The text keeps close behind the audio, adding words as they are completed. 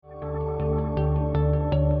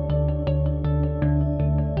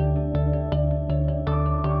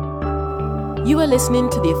You are listening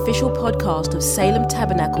to the official podcast of Salem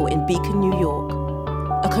Tabernacle in Beacon, New York,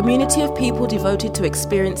 a community of people devoted to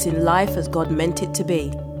experiencing life as God meant it to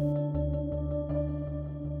be.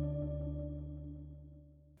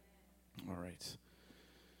 All right.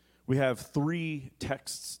 We have 3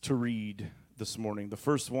 texts to read this morning. The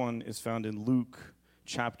first one is found in Luke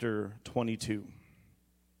chapter 22.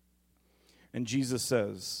 And Jesus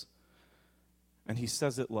says, and he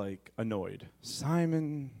says it like annoyed,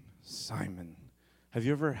 Simon, Simon. Have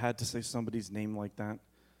you ever had to say somebody's name like that?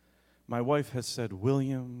 My wife has said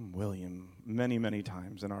William, many, many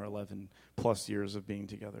times in our 11 plus years of being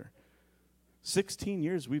together. 16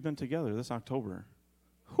 years we've been together this October.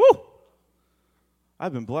 Whew!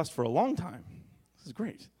 I've been blessed for a long time. This is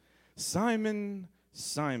great. Simon,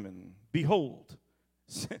 Simon, behold,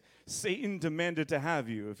 Satan demanded to have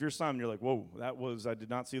you. If you're Simon, you're like, whoa, I did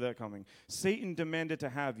not see that coming. Satan demanded to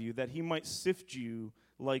have you that he might sift you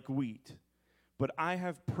like wheat. But I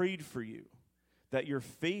have prayed for you that your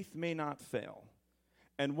faith may not fail.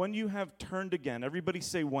 And when you have turned again, everybody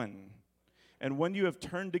say when. And when you have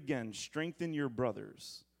turned again, strengthen your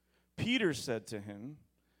brothers. Peter said to him,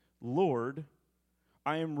 Lord,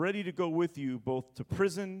 I am ready to go with you both to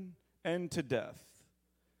prison and to death.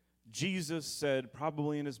 Jesus said,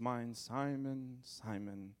 probably in his mind, Simon,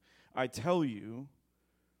 Simon, I tell you,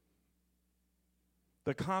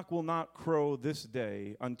 the cock will not crow this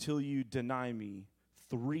day until you deny me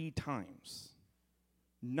 3 times.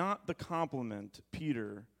 Not the compliment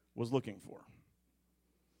Peter was looking for.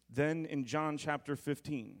 Then in John chapter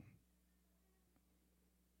 15,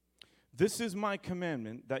 this is my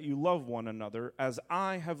commandment, that you love one another as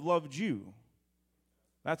I have loved you.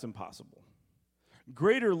 That's impossible.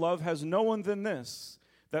 Greater love has no one than this,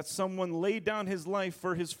 that someone laid down his life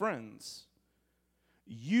for his friends.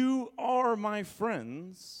 You are my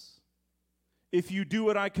friends if you do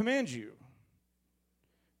what I command you.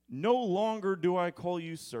 No longer do I call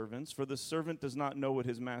you servants, for the servant does not know what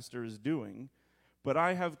his master is doing, but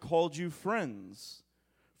I have called you friends,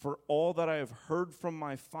 for all that I have heard from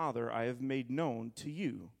my Father I have made known to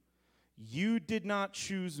you. You did not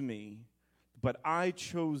choose me, but I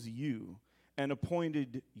chose you and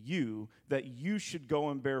appointed you that you should go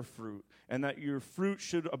and bear fruit, and that your fruit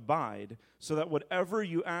should abide, so that whatever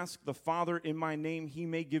you ask the Father in my name, he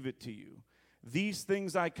may give it to you. These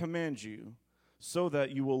things I command you, so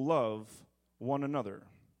that you will love one another.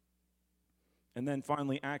 And then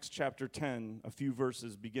finally, Acts chapter 10, a few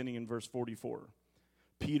verses beginning in verse 44.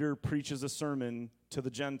 Peter preaches a sermon to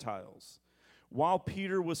the Gentiles. While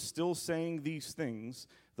Peter was still saying these things,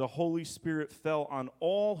 the Holy Spirit fell on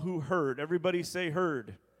all who heard. Everybody say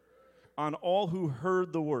heard. On all who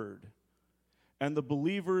heard the word. And the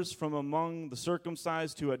believers from among the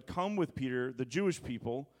circumcised who had come with Peter, the Jewish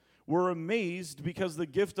people, were amazed because the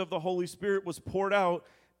gift of the Holy Spirit was poured out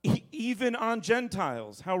even on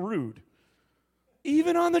Gentiles. How rude.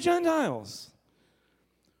 Even on the Gentiles.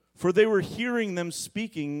 For they were hearing them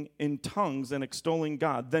speaking in tongues and extolling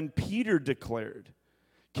God. Then Peter declared,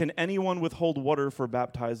 can anyone withhold water for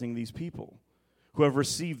baptizing these people who have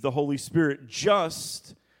received the Holy Spirit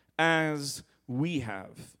just as we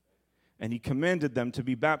have? And he commanded them to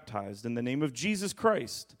be baptized in the name of Jesus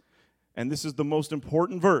Christ. And this is the most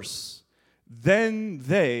important verse. Then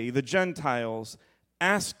they, the Gentiles,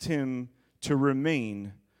 asked him to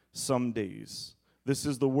remain some days. This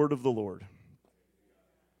is the word of the Lord.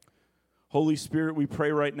 Holy Spirit, we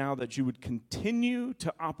pray right now that you would continue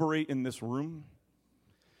to operate in this room,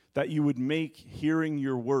 that you would make hearing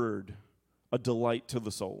your word a delight to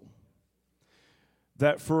the soul,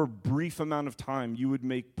 that for a brief amount of time you would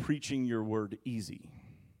make preaching your word easy.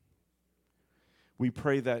 We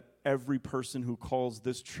pray that every person who calls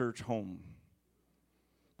this church home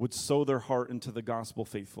would sow their heart into the gospel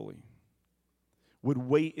faithfully, would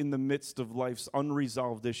wait in the midst of life's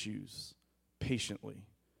unresolved issues patiently,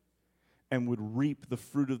 and would reap the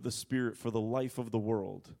fruit of the Spirit for the life of the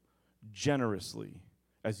world generously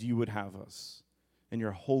as you would have us. In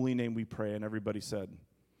your holy name we pray, and everybody said,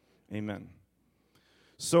 amen.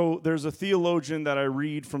 So there's a theologian that I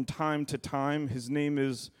read from time to time. His name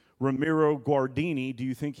is Ramiro Guardini. Do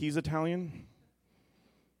you think he's Italian?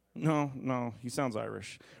 No, he sounds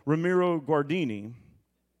Irish. Ramiro Guardini.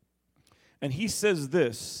 And he says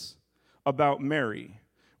this about Mary.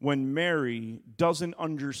 When Mary doesn't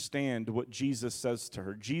understand what Jesus says to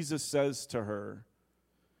her, Jesus says to her,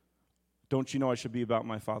 don't you know I should be about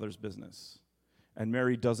my Father's business? And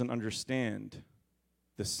Mary doesn't understand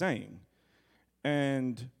the saying.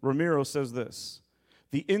 And Ramiro says this,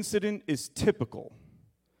 the incident is typical.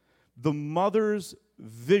 The mother's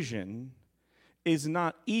vision is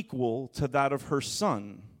not equal to that of her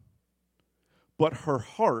son, but her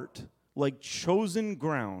heart, like chosen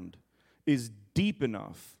ground, is deep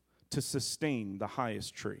enough to sustain the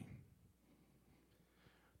highest tree.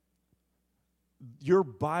 Your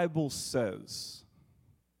Bible says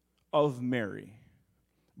of Mary,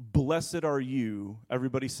 blessed are you,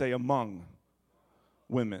 everybody say among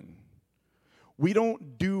women. We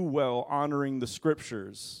don't do well honoring the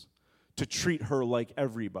scriptures to treat her like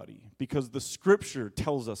everybody, because the scripture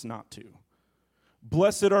tells us not to.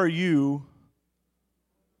 Blessed are you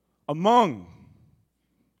among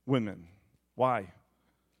women. Why?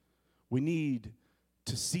 We need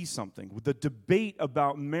to see something. The debate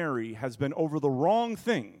about Mary has been over the wrong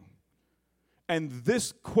thing, and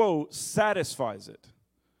this quote satisfies it.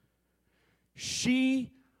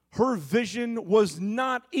 Her vision was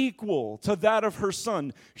not equal to that of her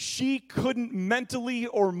son. She couldn't mentally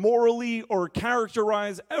or morally or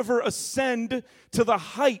characterize ever ascend to the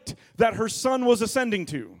height that her son was ascending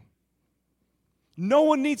to. No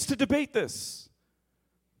one needs to debate this.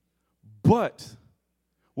 But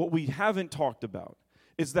what we haven't talked about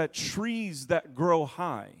is that trees that grow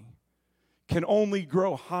high can only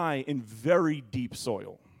grow high in very deep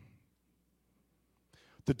soil.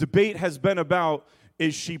 The debate has been about,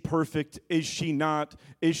 is she perfect? Is she not?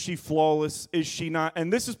 Is she flawless? Is she not?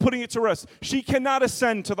 And this is putting it to rest. She cannot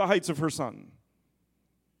ascend to the heights of her son.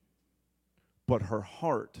 But her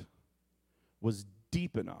heart was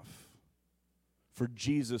deep enough for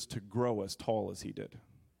Jesus to grow as tall as he did.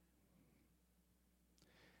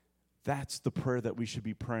 That's the prayer that we should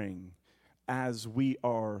be praying as we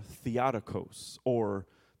are Theotokos, or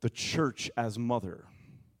the church as mother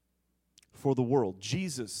for the world.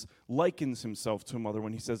 Jesus likens himself to a mother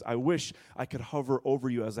when he says, I wish I could hover over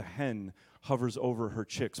you as a hen hovers over her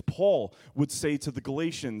chicks. Paul would say to the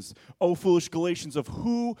Galatians, O foolish Galatians, of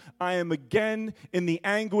who I am again in the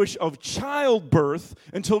anguish of childbirth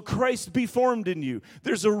until Christ be formed in you.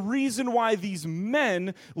 There's a reason why these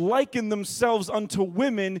men liken themselves unto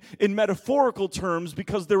women in metaphorical terms,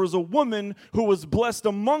 because there was a woman who was blessed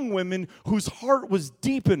among women whose heart was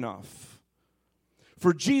deep enough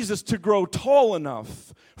for Jesus to grow tall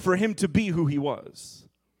enough for him to be who he was.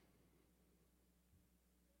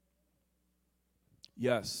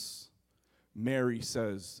 Yes, Mary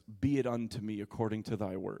says, be it unto me according to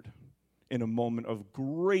thy word, in a moment of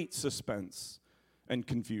great suspense and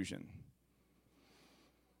confusion.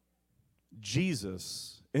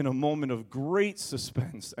 Jesus, in a moment of great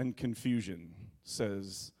suspense and confusion,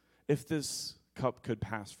 says, if this cup could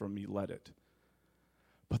pass from me, let it.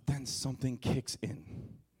 But then something kicks in.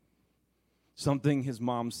 Something his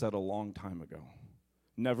mom said a long time ago.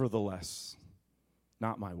 Nevertheless,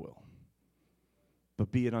 not my will, but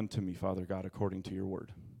be it unto me, Father God, according to your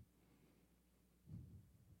word.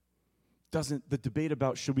 The debate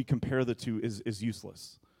about should we compare the two is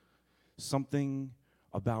useless. Something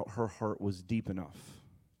about her heart was deep enough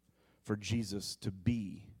for Jesus to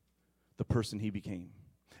be the person he became.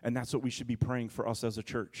 And that's what we should be praying for us as a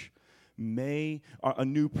church. May, a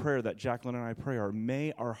new prayer that Jacqueline and I pray are,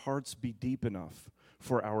 may our hearts be deep enough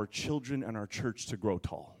for our children and our church to grow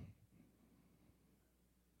tall.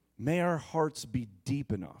 May our hearts be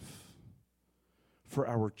deep enough for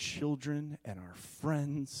our children and our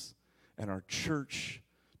friends and our church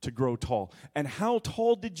to grow tall. And how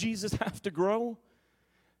tall did Jesus have to grow?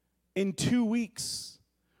 In 2 weeks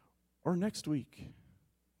or next week.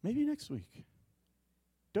 Maybe next week.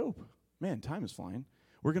 Dope. Man, time is flying.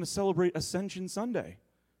 We're going to celebrate Ascension Sunday,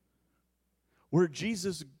 where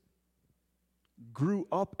Jesus grew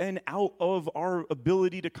up and out of our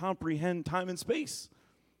ability to comprehend time and space.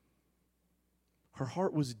 Her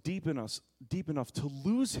heart was deep enough to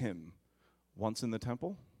lose him once in the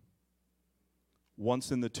temple,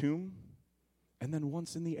 once in the tomb, and then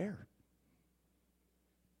once in the air.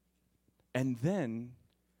 And then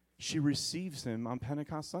she receives him on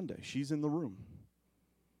Pentecost Sunday. She's in the room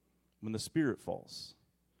when the Spirit falls.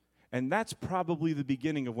 And that's probably the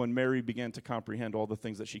beginning of when Mary began to comprehend all the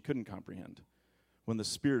things that she couldn't comprehend, when the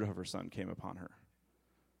Spirit of her Son came upon her.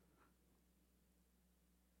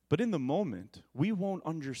 But in the moment, we won't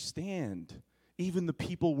understand even the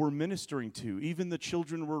people we're ministering to, even the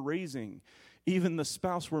children we're raising, even the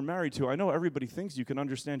spouse we're married to. I know everybody thinks you can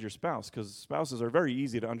understand your spouse because spouses are very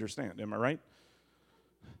easy to understand. Am I right?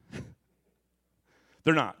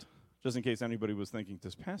 They're not. Just in case anybody was thinking,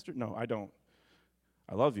 this pastor? No, I don't.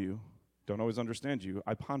 I love you. Don't always understand you.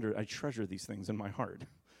 I treasure these things in my heart.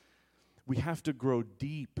 We have to grow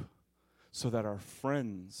deep so that our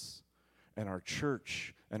friends and our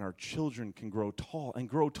church and our children can grow tall. And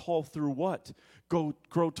grow tall through what? Grow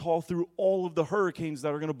tall through all of the hurricanes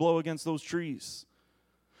that are going to blow against those trees.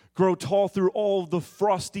 Grow tall through all of the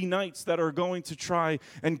frosty nights that are going to try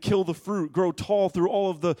and kill the fruit. Grow tall through all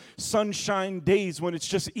of the sunshine days when it's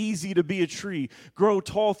just easy to be a tree. Grow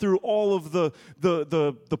tall through all of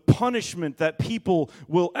the punishment that people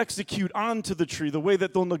will execute onto the tree, the way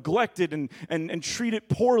that they'll neglect it and treat it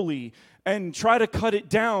poorly and try to cut it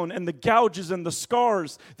down, and the gouges and the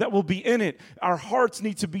scars that will be in it. Our hearts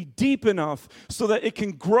need to be deep enough so that it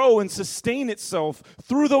can grow and sustain itself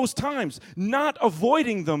through those times, not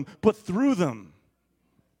avoiding them, but through them.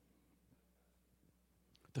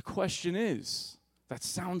 The question is, that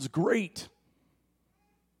sounds great,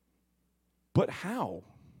 but how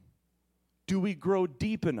do we grow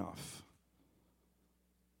deep enough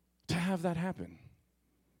to have that happen?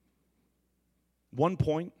 One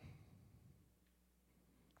point,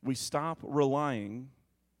 we stop relying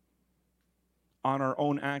on our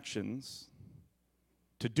own actions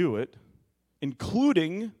to do it,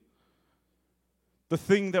 including the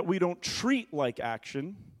thing that we don't treat like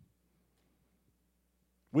action,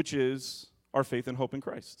 which is our faith and hope in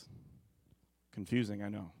Christ. Confusing, I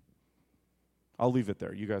know. I'll leave it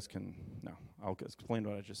there. You guys I'll explain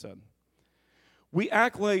what I just said. We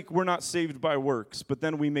act like we're not saved by works, but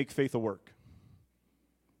then we make faith a work.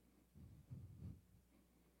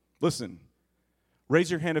 Listen,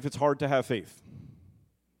 raise your hand if it's hard to have faith.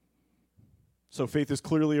 So faith is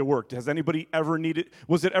clearly a work. Has anybody ever needed,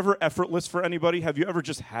 was it ever effortless for anybody? Have you ever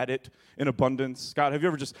just had it in abundance? Scott, have you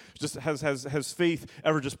ever just has faith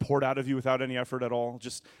ever just poured out of you without any effort at all?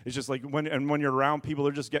 It's just like when you're around people,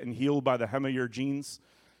 they're just getting healed by the hem of your jeans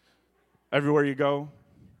everywhere you go.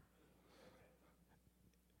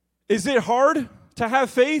 Is it hard to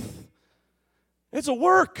have faith? It's a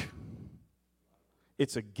work.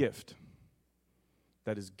 It's a gift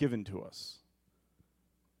that is given to us.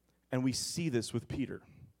 And we see this with Peter.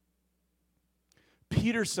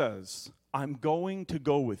 Peter says, I'm going to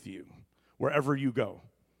go with you wherever you go.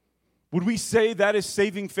 Would we say that is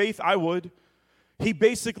saving faith? I would. He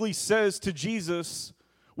basically says to Jesus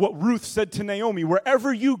what Ruth said to Naomi,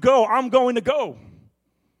 wherever you go, I'm going to go.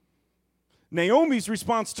 Naomi's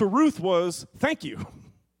response to Ruth was, thank you.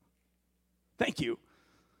 Thank you.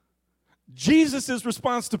 Jesus'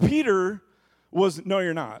 response to Peter was, no,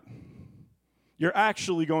 you're not. You're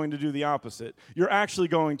actually going to do the opposite. You're actually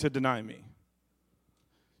going to deny me.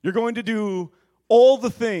 You're going to do all the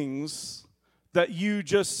things that you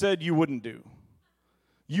just said you wouldn't do.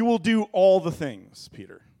 You will do all the things,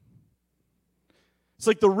 Peter. It's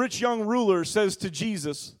like the rich young ruler says to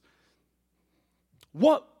Jesus,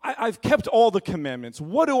 I've kept all the commandments.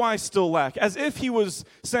 What do I still lack? As if he was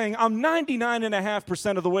saying, I'm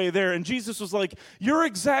 99.5% of the way there. And Jesus was like, you're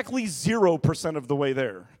exactly 0% of the way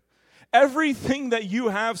there. Everything that you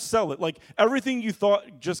have, sell it. Like everything you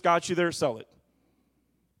thought just got you there, sell it.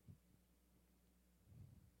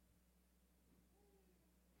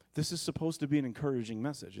 This is supposed to be an encouraging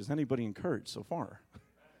message. Is anybody encouraged so far?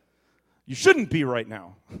 You shouldn't be right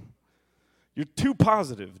now. You're too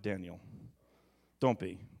positive, Daniel. Don't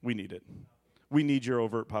be. We need it. We need your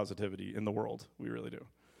overt positivity in the world. We really do.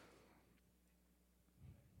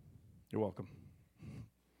 You're welcome.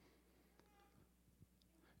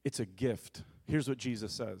 It's a gift. Here's what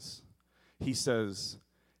Jesus says. He says,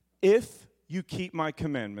 if you keep my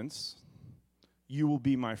commandments, you will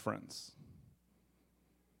be my friends.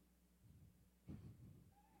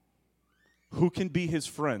 Who can be his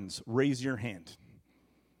friends? Raise your hand.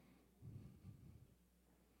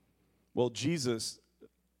 Well, Jesus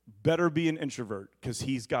better be an introvert because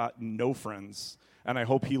he's got no friends, and I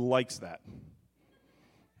hope he likes that.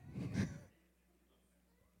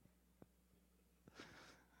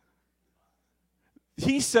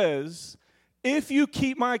 He says, if you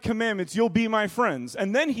keep my commandments, you'll be my friends.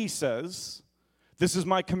 And then he says, this is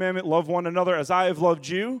my commandment, love one another as I have loved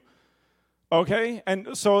you. Okay?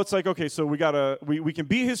 And so it's like, okay, so we can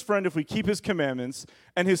be his friend if we keep his commandments,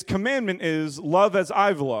 and his commandment is love as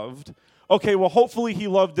I've loved. Okay, well, hopefully he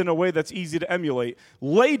loved in a way that's easy to emulate.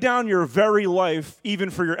 Lay down your very life even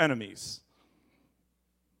for your enemies.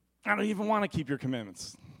 I don't even want to keep your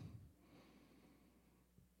commandments.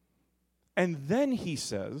 And then he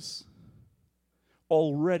says,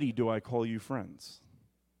 already do I call you friends.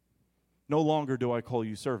 No longer do I call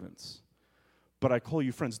you servants, but I call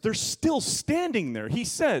you friends. They're still standing there. He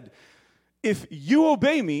said, if you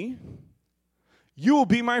obey me, you will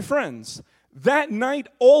be my friends. That night,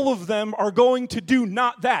 all of them are going to do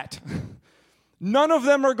not that. None of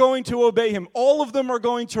them are going to obey him. All of them are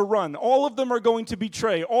going to run. All of them are going to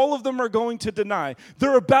betray. All of them are going to deny.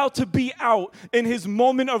 They're about to be out in his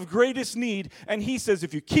moment of greatest need. And he says,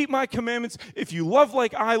 if you keep my commandments, if you love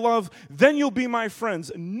like I love, then you'll be my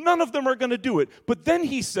friends. None of them are going to do it. But then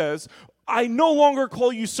he says, I no longer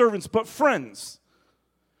call you servants, but friends.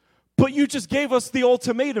 But you just gave us the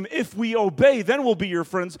ultimatum. If we obey, then we'll be your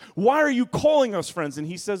friends. Why are you calling us friends? And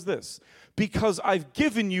he says this, because I've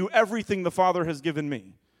given you everything the Father has given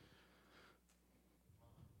me.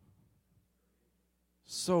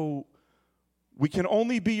 So we can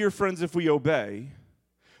only be your friends if we obey,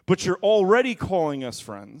 but you're already calling us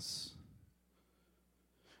friends,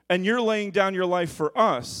 and you're laying down your life for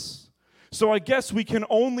us. So I guess we can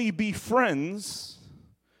only be friends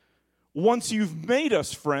once you've made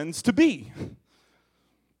us friends to be.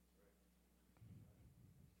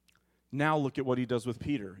 Now look at what he does with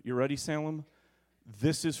Peter. You ready, Salem?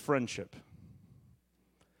 This is friendship.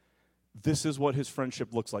 This is what his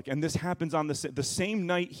friendship looks like. And this happens on the same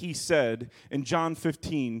night he said in John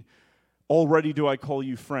 15, already do I call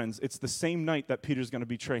you friends. It's the same night that Peter's going to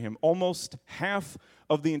betray him. Almost half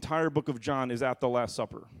of the entire book of John is at the Last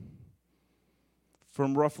Supper.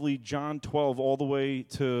 From roughly John 12 all the way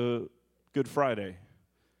to Good Friday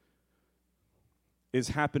is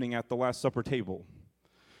happening at the Last Supper table.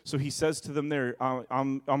 So he says to them there,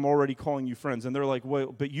 I'm already calling you friends. And they're like, well,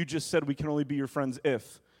 but you just said we can only be your friends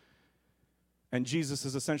if. And Jesus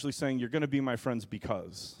is essentially saying, you're going to be my friends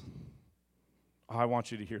because. Oh, I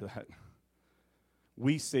want you to hear that.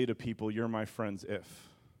 We say to people, you're my friends if.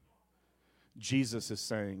 Jesus is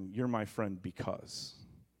saying, you're my friend because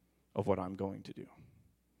of what I'm going to do.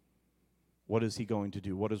 What is he going to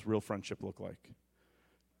do? What does real friendship look like?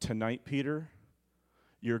 Tonight, Peter,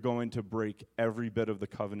 you're going to break every bit of the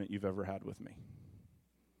covenant you've ever had with me.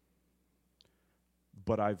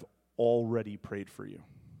 But I've already prayed for you.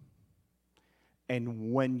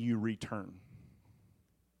 And when you return,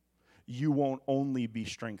 you won't only be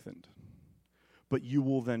strengthened, but you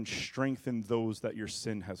will then strengthen those that your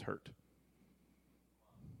sin has hurt.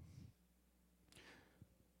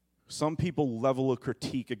 Some people level a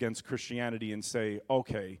critique against Christianity and say,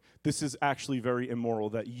 okay, this is actually very immoral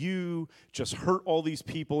that you just hurt all these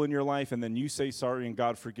people in your life and then you say sorry and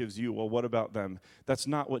God forgives you. Well, what about them? That's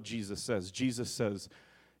not what Jesus says. Jesus says,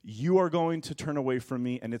 you are going to turn away from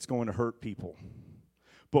me and it's going to hurt people.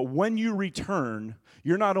 But when you return,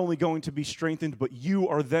 you're not only going to be strengthened, but you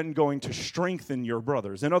are then going to strengthen your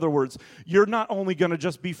brothers. In other words, you're not only going to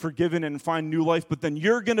just be forgiven and find new life, but then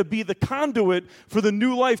you're going to be the conduit for the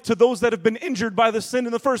new life to those that have been injured by the sin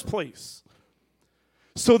in the first place.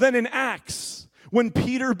 So then in Acts, when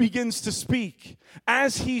Peter begins to speak,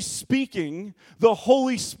 as he's speaking, the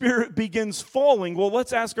Holy Spirit begins falling. Well,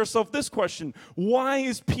 let's ask ourselves this question. Why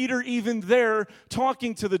is Peter even there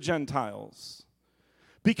talking to the Gentiles?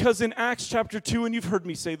 Because in Acts chapter 2, and you've heard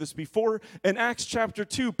me say this before, in Acts chapter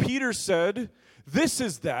 2, Peter said, this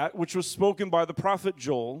is that which was spoken by the prophet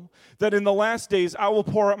Joel, that in the last days I will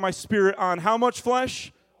pour out my spirit on how much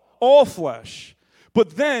flesh? All flesh.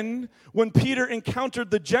 But then, when Peter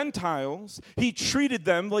encountered the Gentiles, he treated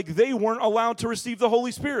them like they weren't allowed to receive the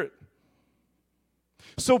Holy Spirit.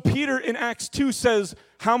 So Peter in Acts 2 says,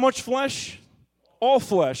 how much flesh? All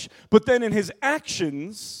flesh. But then in his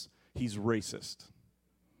actions, he's racist.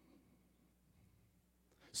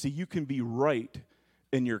 See, you can be right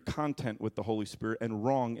in your content with the Holy Spirit and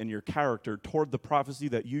wrong in your character toward the prophecy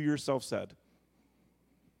that you yourself said.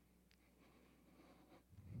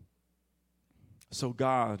 So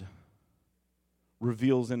God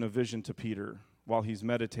reveals in a vision to Peter while he's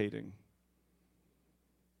meditating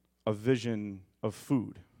a vision of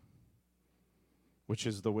food, which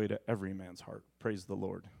is the way to every man's heart. Praise the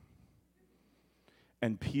Lord.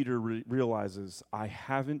 And Peter realizes, I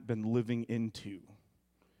haven't been living into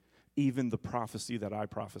even the prophecy that I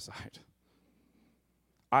prophesied.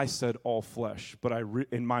 I said all flesh, but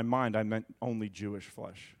in my mind I meant only Jewish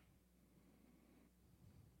flesh.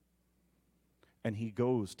 And he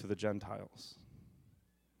goes to the Gentiles.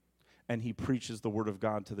 And he preaches the word of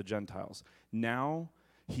God to the Gentiles. Now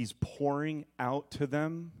he's pouring out to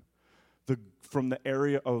them from the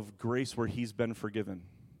area of grace where he's been forgiven.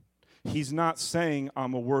 He's not saying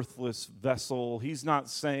I'm a worthless vessel. He's not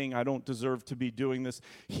saying I don't deserve to be doing this.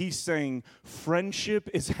 He's saying friendship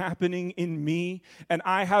is happening in me, and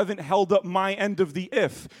I haven't held up my end of the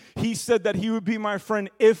if. He said that he would be my friend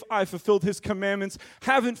if I fulfilled his commandments.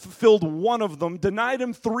 Haven't fulfilled one of them. Denied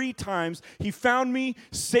him 3 times. He found me,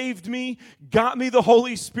 saved me, got me the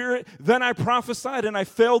Holy Spirit. Then I prophesied, and I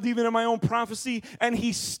failed even in my own prophecy, and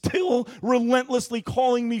he's still relentlessly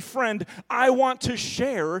calling me friend. I want to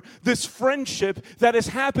share the this friendship that is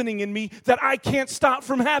happening in me that I can't stop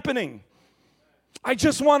from happening. I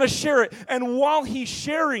just want to share it. And while he's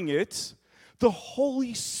sharing it, the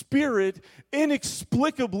Holy Spirit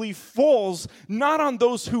inexplicably falls not on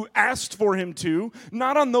those who asked for him to,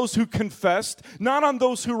 not on those who confessed, not on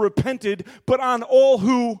those who repented, but on all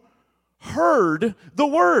who heard the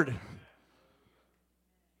word.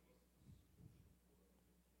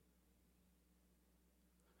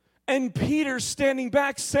 And Peter's standing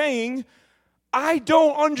back saying, I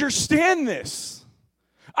don't understand this.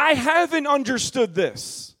 I haven't understood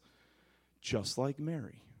this. Just like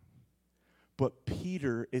Mary. But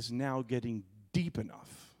Peter is now getting deep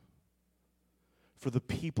enough for the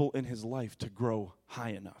people in his life to grow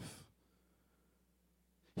high enough.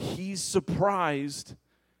 He's surprised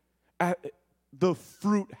at the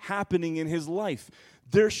fruit happening in his life.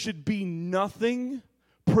 There should be nothing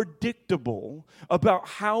predictable about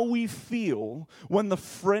how we feel when the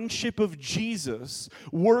friendship of Jesus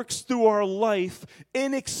works through our life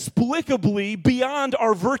inexplicably beyond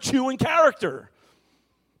our virtue and character.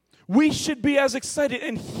 We should be as excited.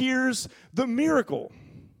 And here's the miracle.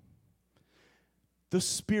 The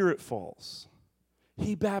Spirit falls.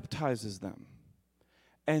 He baptizes them.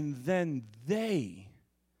 And then they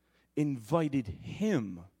invited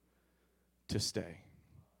him to stay.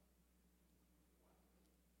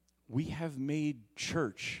 We have made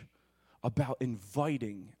church about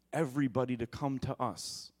inviting everybody to come to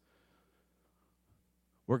us.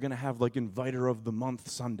 We're going to have like Inviter of the Month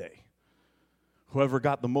Sunday. Whoever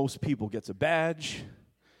got the most people gets a badge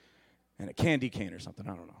and a candy cane or something.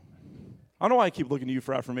 I don't know. I don't know why I keep looking to you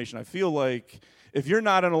for affirmation. I feel like if you're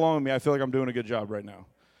nodding along with me, I feel like I'm doing a good job right now.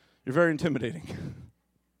 You're very intimidating.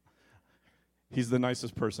 He's the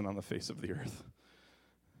nicest person on the face of the earth.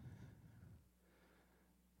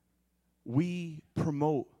 We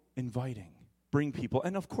promote inviting, bring people,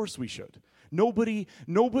 and of course we should. Nobody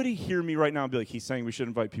hear me right now and be like, he's saying we should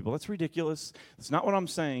invite people. That's ridiculous. That's not what I'm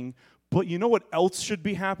saying. But you know what else should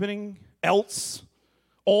be happening?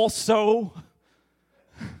 Also,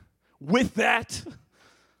 with that,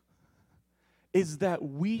 is that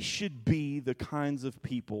we should be the kinds of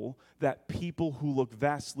people that people who look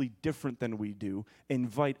vastly different than we do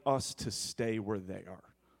invite us to stay where they are.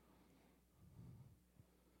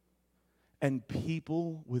 And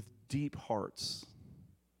people with deep hearts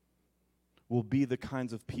will be the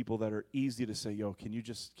kinds of people that are easy to say, yo, can you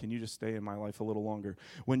just stay in my life a little longer?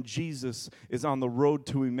 When Jesus is on the road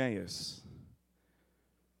to Emmaus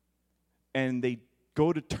and they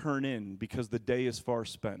go to turn in because the day is far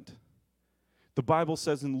spent, the Bible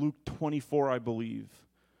says in Luke 24, I believe,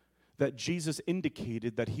 that Jesus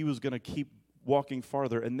indicated that he was going to keep walking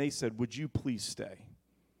farther, and they said, would you please stay?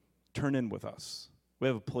 Turn in with us. We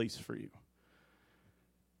have a place for you.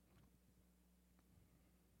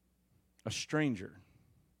 A stranger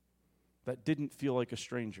that didn't feel like a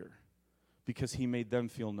stranger because he made them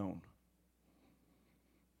feel known.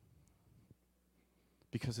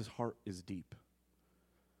 Because his heart is deep.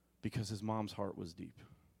 Because his mom's heart was deep.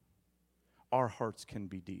 Our hearts can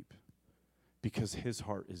be deep because his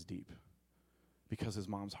heart is deep. Because his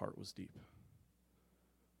mom's heart was deep.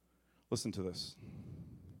 Listen to this.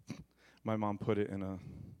 My mom put it in a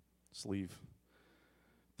sleeve.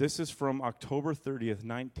 This is from October 30th,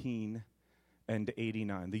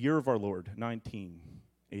 1989, the year of our Lord,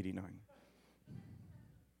 1989.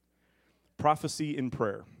 Prophecy in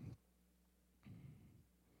prayer.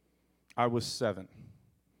 I was 7.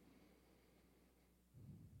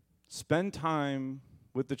 Spend time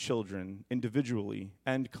with the children individually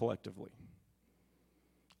and collectively.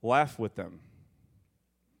 Laugh with them.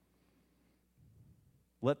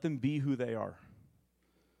 Let them be who they are.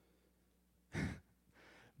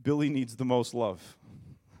 Billy needs the most love.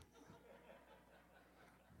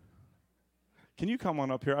 Can you come on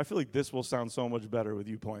up here? I feel like this will sound so much better with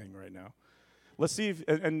you playing right now. Let's see if,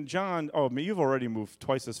 and John, you've already moved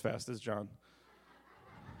twice as fast as John.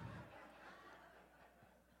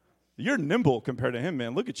 You're nimble compared to him,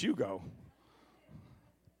 man. Look at you go.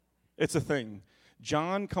 It's a thing.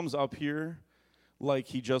 John comes up here like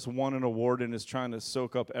he just won an award and is trying to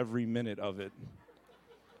soak up every minute of it.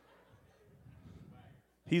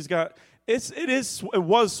 He's got, it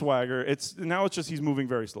was swagger. Now it's just he's moving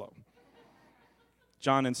very slow.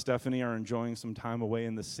 John and Stephanie are enjoying some time away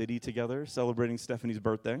in the city together, celebrating Stephanie's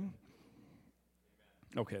birthday.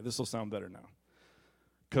 Okay, this will sound better now.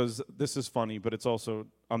 Because this is funny, but it's also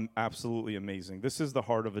absolutely amazing. This is the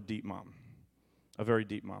heart of a deep mom, a very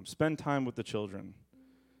deep mom. Spend time with the children,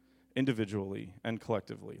 individually and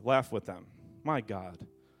collectively. Laugh with them. My God.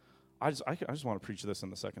 I just want to preach this in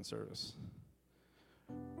the second service.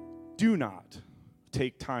 Do not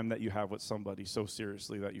take time that you have with somebody so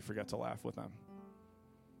seriously that you forget to laugh with them.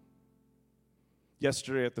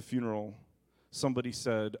 Yesterday at the funeral, somebody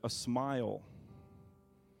said, a smile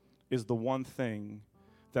is the one thing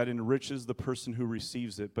that enriches the person who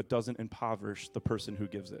receives it, but doesn't impoverish the person who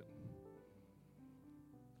gives it.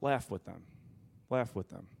 Laugh with them. Laugh with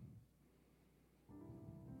them.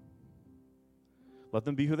 Let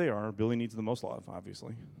them be who they are. Billy needs the most love,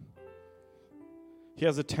 obviously. He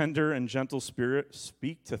has a tender and gentle spirit.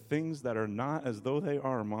 Speak to things that are not as though they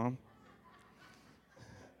are, Mom.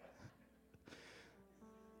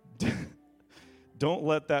 Don't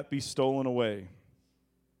let that be stolen away.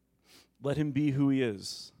 Let him be who he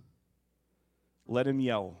is. Let him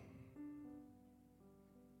yell.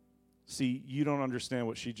 See, you don't understand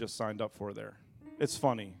what she just signed up for there. It's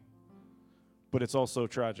funny, but it's also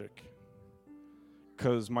tragic.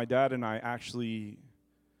 Because my dad and I actually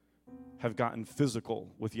have gotten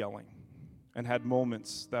physical with yelling and had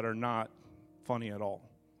moments that are not funny at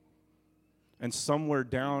all. And somewhere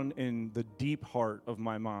down in the deep heart of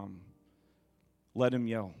my mom, let him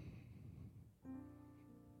yell.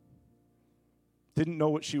 Didn't know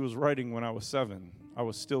what she was writing when I was 7. I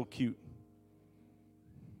was still cute.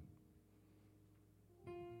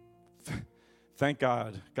 Thank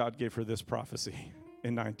God gave her this prophecy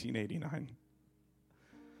in 1989.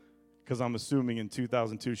 Because I'm assuming in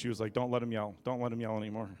 2002 she was like, don't let him yell. Don't let him yell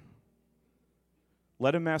anymore.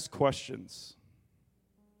 Let him ask questions.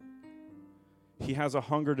 He has a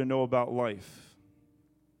hunger to know about life.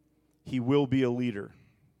 He will be a leader.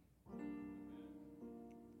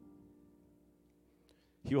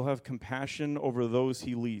 He will have compassion over those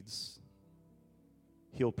he leads.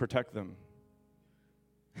 He'll protect them.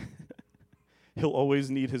 He'll always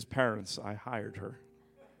need his parents. I hired her.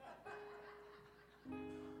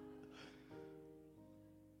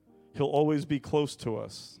 He'll always be close to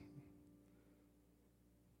us.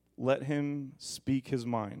 Let him speak his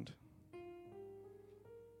mind.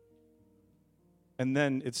 And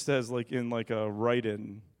then it says, like in like a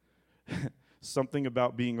write-in, something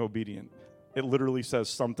about being obedient. It literally says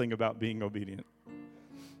something about being obedient.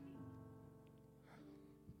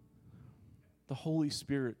 The Holy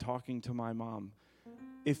Spirit talking to my mom.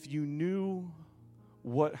 If you knew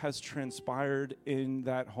what has transpired in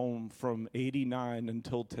that home from 89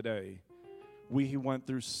 until today, we went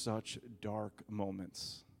through such dark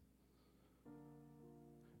moments.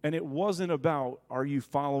 And it wasn't about, are you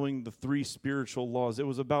following the 3 spiritual laws? It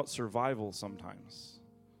was about survival sometimes.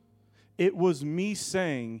 It was me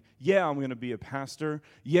saying, yeah, I'm going to be a pastor.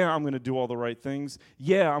 Yeah, I'm going to do all the right things.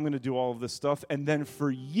 Yeah, I'm going to do all of this stuff. And then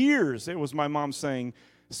for years, it was my mom saying,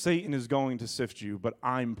 Satan is going to sift you, but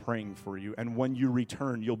I'm praying for you. And when you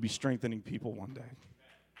return, you'll be strengthening people one day.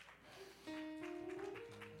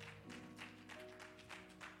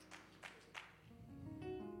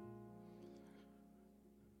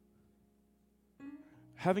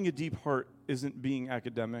 Having a deep heart isn't being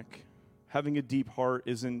academic. Having a deep heart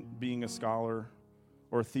isn't being a scholar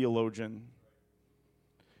or a theologian.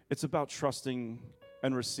 It's about trusting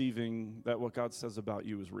and receiving that what God says about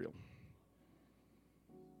you is real.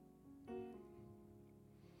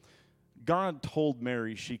 God told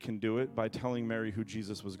Mary she can do it by telling Mary who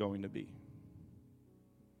Jesus was going to be.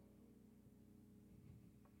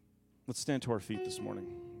 Let's stand to our feet this morning.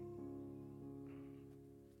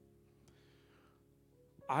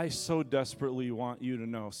 I so desperately want you to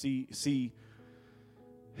know. See,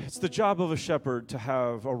 it's the job of a shepherd to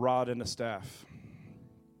have a rod and a staff.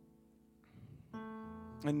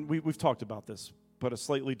 And we've talked about this, but a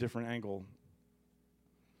slightly different angle.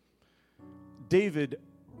 David,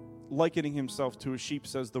 likening himself to a sheep,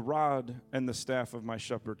 says, the rod and the staff of my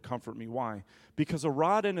shepherd comfort me. Why? Because a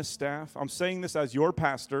rod and a staff, I'm saying this as your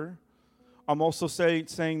pastor. I'm also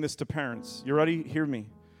saying this to parents. You ready? Hear me.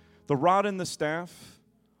 The rod and the staff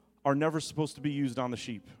are never supposed to be used on the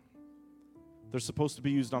sheep. They're supposed to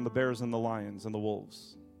be used on the bears and the lions and the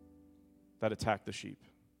wolves that attack the sheep.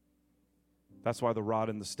 That's why the rod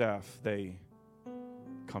and the staff, they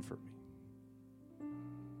comfort me.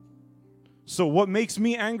 So what makes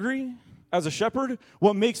me angry as a shepherd,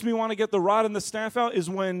 what makes me want to get the rod and the staff out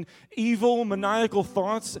is when evil, maniacal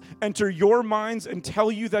thoughts enter your minds and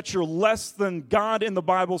tell you that you're less than God in the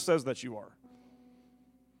Bible says that you are.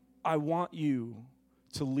 I want you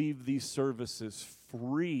to leave these services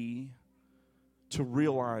free to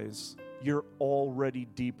realize you're already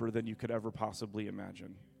deeper than you could ever possibly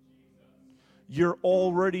imagine. You're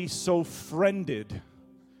already so friended.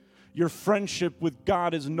 Your friendship with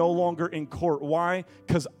God is no longer in court. Why?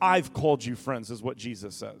 Because I've called you friends, is what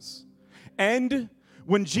Jesus says. And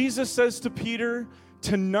when Jesus says to Peter,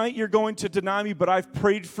 tonight you're going to deny me, but I've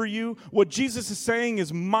prayed for you. What Jesus is saying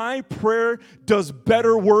is my prayer does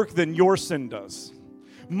better work than your sin does.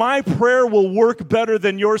 My prayer will work better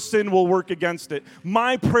than your sin will work against it.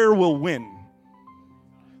 My prayer will win.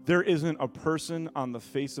 There isn't a person on the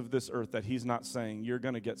face of this earth that he's not saying, you're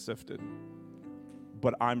going to get sifted,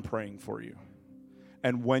 but I'm praying for you.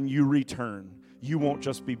 And when you return, you won't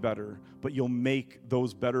just be better, but you'll make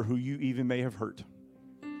those better who you even may have hurt.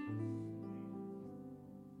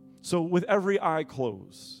 So with every eye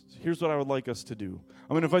closed, here's what I would like us to do. I'm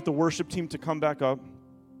going to invite the worship team to come back up.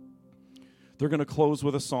 They're going to close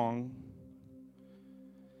with a song.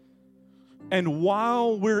 And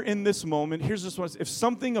while we're in this moment, here's just what, if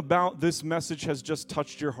something about this message has just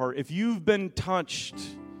touched your heart, if you've been touched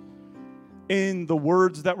in the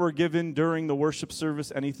words that were given during the worship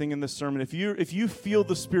service, anything in the sermon, if you feel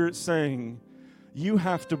the Spirit saying, you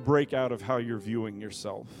have to break out of how you're viewing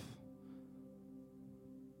yourself.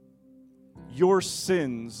 Your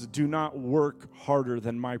sins do not work harder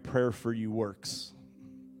than my prayer for you works.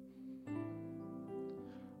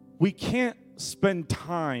 We can't spend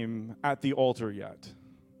time at the altar yet.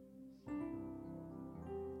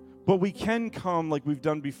 But we can come like we've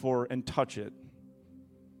done before and touch it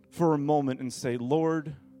for a moment and say,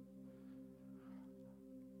 Lord,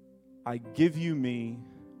 I give you me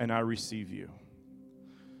and I receive you.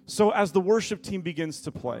 So as the worship team begins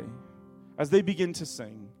to play, as they begin to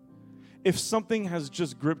sing, if something has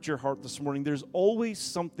just gripped your heart this morning, there's always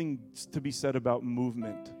something to be said about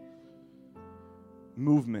movement.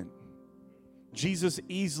 Movement. Jesus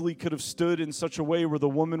easily could have stood in such a way where the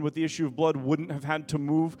woman with the issue of blood wouldn't have had to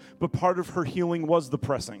move, but part of her healing was the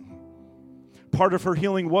pressing. Part of her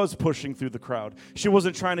healing was pushing through the crowd. She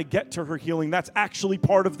wasn't trying to get to her healing. That's actually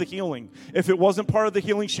part of the healing. If it wasn't part of the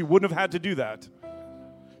healing, she wouldn't have had to do that.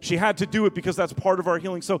 She had to do it because that's part of our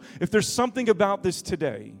healing. So if there's something about this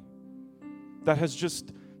today that has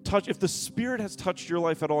just touched, if the Spirit has touched your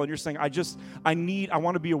life at all and you're saying, I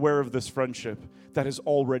want to be aware of this friendship that has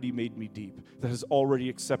already made me deep, that has already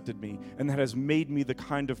accepted me, and that has made me the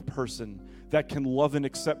kind of person that can love and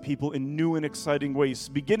accept people in new and exciting ways,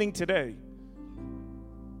 beginning today.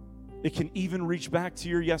 It can even reach back to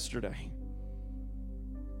your yesterday.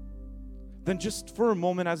 Then just for a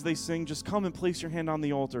moment as they sing, just come and place your hand on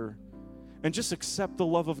the altar and just accept the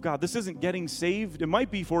love of God. This isn't getting saved. It might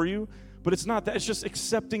be for you, but it's not that. It's just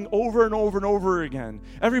accepting over and over and over again.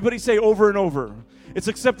 Everybody say over and over. It's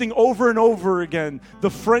accepting over and over again the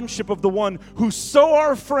friendship of the one who's so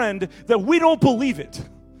our friend that we don't believe it.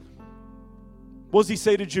 What does he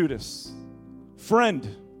say to Judas?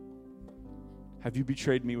 Friend, have you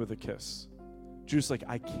betrayed me with a kiss? Judas like,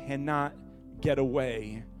 I cannot get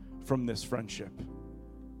away from this friendship.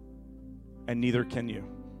 And neither can you.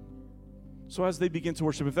 So as they begin to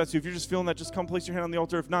worship, if that's you, if you're just feeling that, just come place your hand on the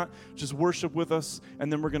altar. If not, just worship with us,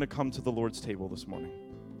 and then we're going to come to the Lord's table this morning.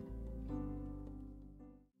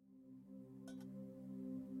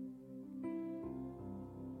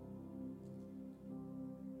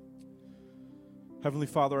 Heavenly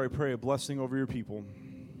Father, I pray a blessing over your people.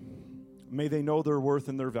 May they know their worth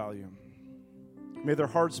and their value. May their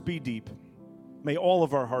hearts be deep. May all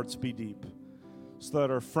of our hearts be deep, so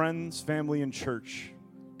that our friends, family, and church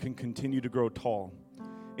can continue to grow tall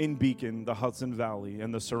in Beacon, the Hudson Valley,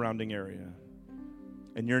 and the surrounding area.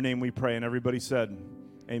 In your name we pray, and everybody said,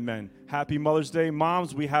 amen. Happy Mother's Day.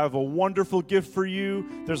 Moms, we have a wonderful gift for you.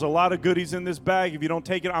 There's a lot of goodies in this bag. If you don't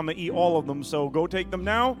take it, I'm going to eat all of them, so go take them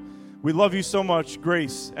now. We love you so much.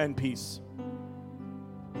 Grace and peace.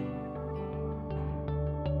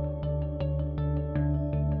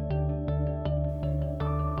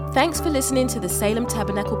 Thanks for listening to the Salem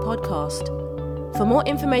Tabernacle podcast. For more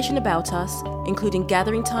information about us, including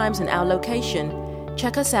gathering times and our location,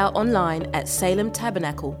 check us out online at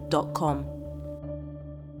salemtabernacle.com.